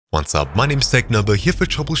What's up, my name is TechNobo here for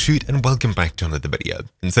Troubleshoot and welcome back to another video.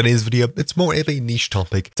 In today's video, it's more of a niche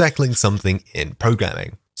topic tackling something in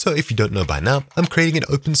programming. So if you don't know by now, I'm creating an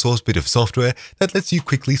open source bit of software that lets you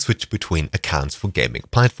quickly switch between accounts for gaming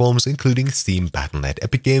platforms including Steam, Battle.net,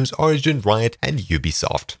 Epic Games, Origin, Riot, and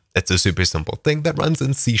Ubisoft. It's a super simple thing that runs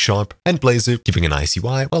in C# and Blazor, giving a nice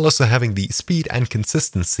UI while also having the speed and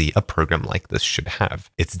consistency a program like this should have.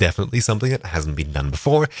 It's definitely something that hasn't been done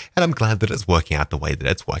before, and I'm glad that it's working out the way that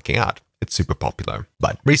it's working out. It's super popular.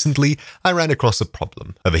 But recently, I ran across a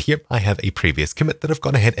problem. Over here, I have a previous commit that I've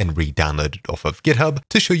gone ahead and re-downloaded off of GitHub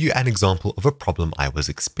to show you an example of a problem I was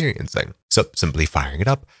experiencing. So simply firing it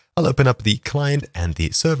up, I'll open up the client and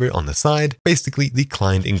the server on the side. Basically, the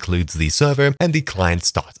client includes the server and the client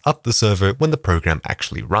starts up the server when the program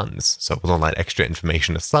actually runs. So with all that extra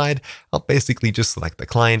information aside, I'll basically just select the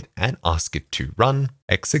client and ask it to run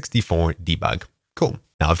x64 debug. Cool.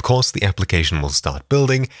 Now, of course, the application will start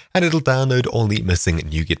building and it'll download all the missing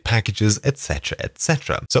NuGet packages, etc,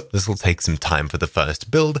 etc. So this will take some time for the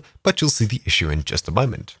first build, but you'll see the issue in just a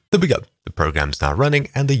moment. There we go. The program's now running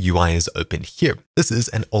and the UI is open here. This is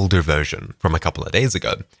an older version from a couple of days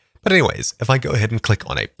ago. But anyways, if I go ahead and click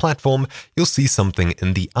on a platform, you'll see something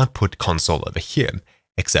in the output console over here.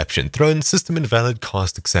 Exception thrown, system invalid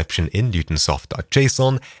cast exception in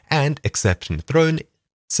Newtonsoft.json, and exception thrown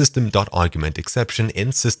system.argument exception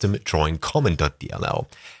in system drawing common.dll.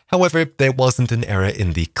 However, there wasn't an error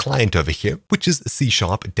in the client over here, which is C#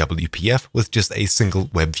 WPF with just a single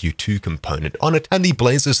WebView 2 component on it, and the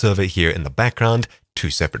Blazor server here in the background, two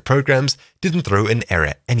separate programs, didn't throw an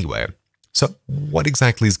error anywhere. So what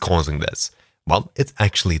exactly is causing this? Well, it's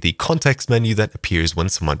actually the context menu that appears when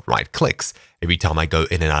someone right-clicks. Every time I go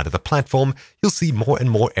in and out of the platform, you'll see more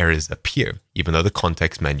and more errors appear, even though the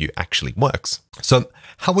context menu actually works. So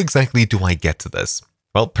how exactly do I get to this?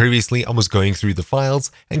 Well, previously I was going through the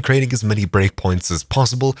files and creating as many breakpoints as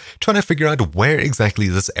possible, trying to figure out where exactly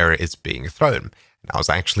this error is being thrown. And I was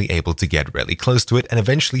actually able to get really close to it and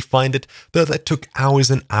eventually find it, though that took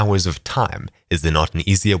hours and hours of time. Is there not an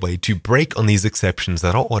easier way to break on these exceptions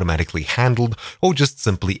that are automatically handled or just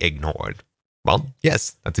simply ignored? Well,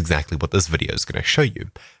 yes, that's exactly what this video is going to show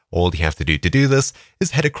you. All you have to do this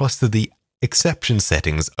is head across to the exception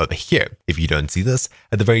settings over here. If you don't see this,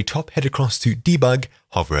 at the very top, head across to debug,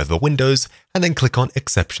 hover over Windows, and then click on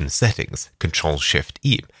exception settings,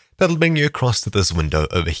 Ctrl-Shift-E. That'll bring you across to this window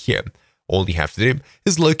over here. All you have to do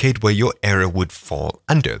is locate where your error would fall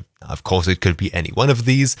under. Now, of course, it could be any one of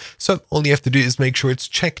these, so all you have to do is make sure it's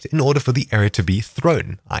checked in order for the error to be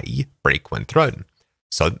thrown, i.e. break when thrown.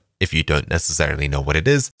 So if you don't necessarily know what it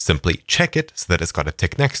is, simply check it so that it's got a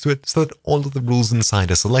tick next to it so that all of the rules inside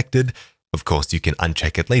are selected. Of course, you can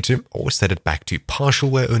uncheck it later or set it back to partial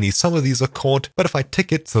where only some of these are caught, but if I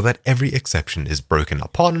tick it so that every exception is broken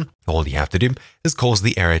upon, all you have to do is cause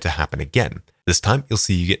the error to happen again. This time, you'll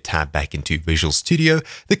see you get tabbed back into Visual Studio,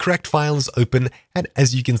 the correct file is open, and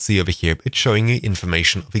as you can see over here, it's showing you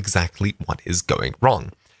information of exactly what is going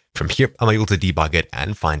wrong. From here, I'm able to debug it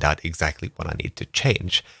and find out exactly what I need to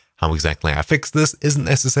change. How exactly I fix this isn't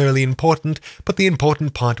necessarily important, but the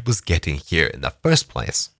important part was getting here in the first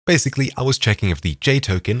place. Basically, I was checking if the J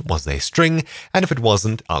token was a string, and if it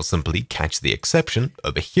wasn't, I'll simply catch the exception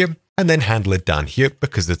over here, and then handle it down here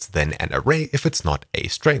because it's then an array if it's not a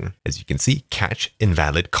string. As you can see, catch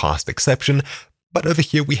invalid cast exception, but over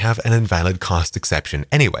here we have an invalid cast exception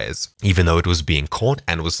anyways. Even though it was being caught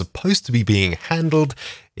and was supposed to be being handled,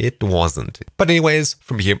 it wasn't. But anyways,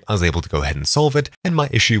 from here I was able to go ahead and solve it, and my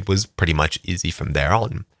issue was pretty much easy from there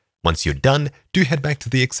on. Once you're done, do head back to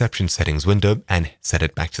the exception settings window and set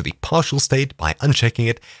it back to the partial state by unchecking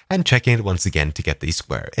it and checking it once again to get the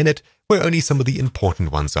square in it, where only some of the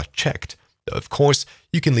important ones are checked. Though of course,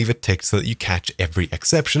 you can leave it ticked so that you catch every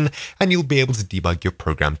exception and you'll be able to debug your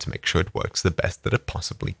program to make sure it works the best that it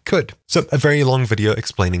possibly could. So a very long video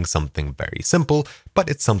explaining something very simple, but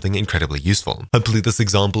it's something incredibly useful. Hopefully this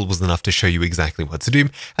example was enough to show you exactly what to do,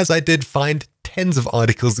 as I did find tens of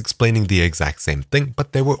articles explaining the exact same thing,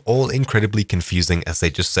 but they were all incredibly confusing as they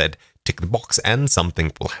just said, tick the box and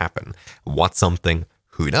something will happen. What something?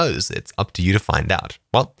 Who knows? It's up to you to find out.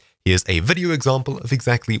 Well, here's a video example of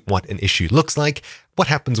exactly what an issue looks like, what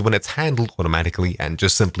happens when it's handled automatically and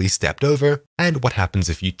just simply stepped over, and what happens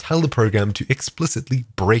if you tell the program to explicitly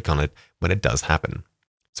break on it when it does happen.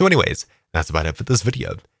 So anyways, that's about it for this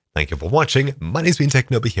video. Thank you for watching. My name's been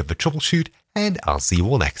TechNobo here for Troubleshoot, and I'll see you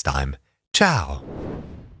all next time. Ciao!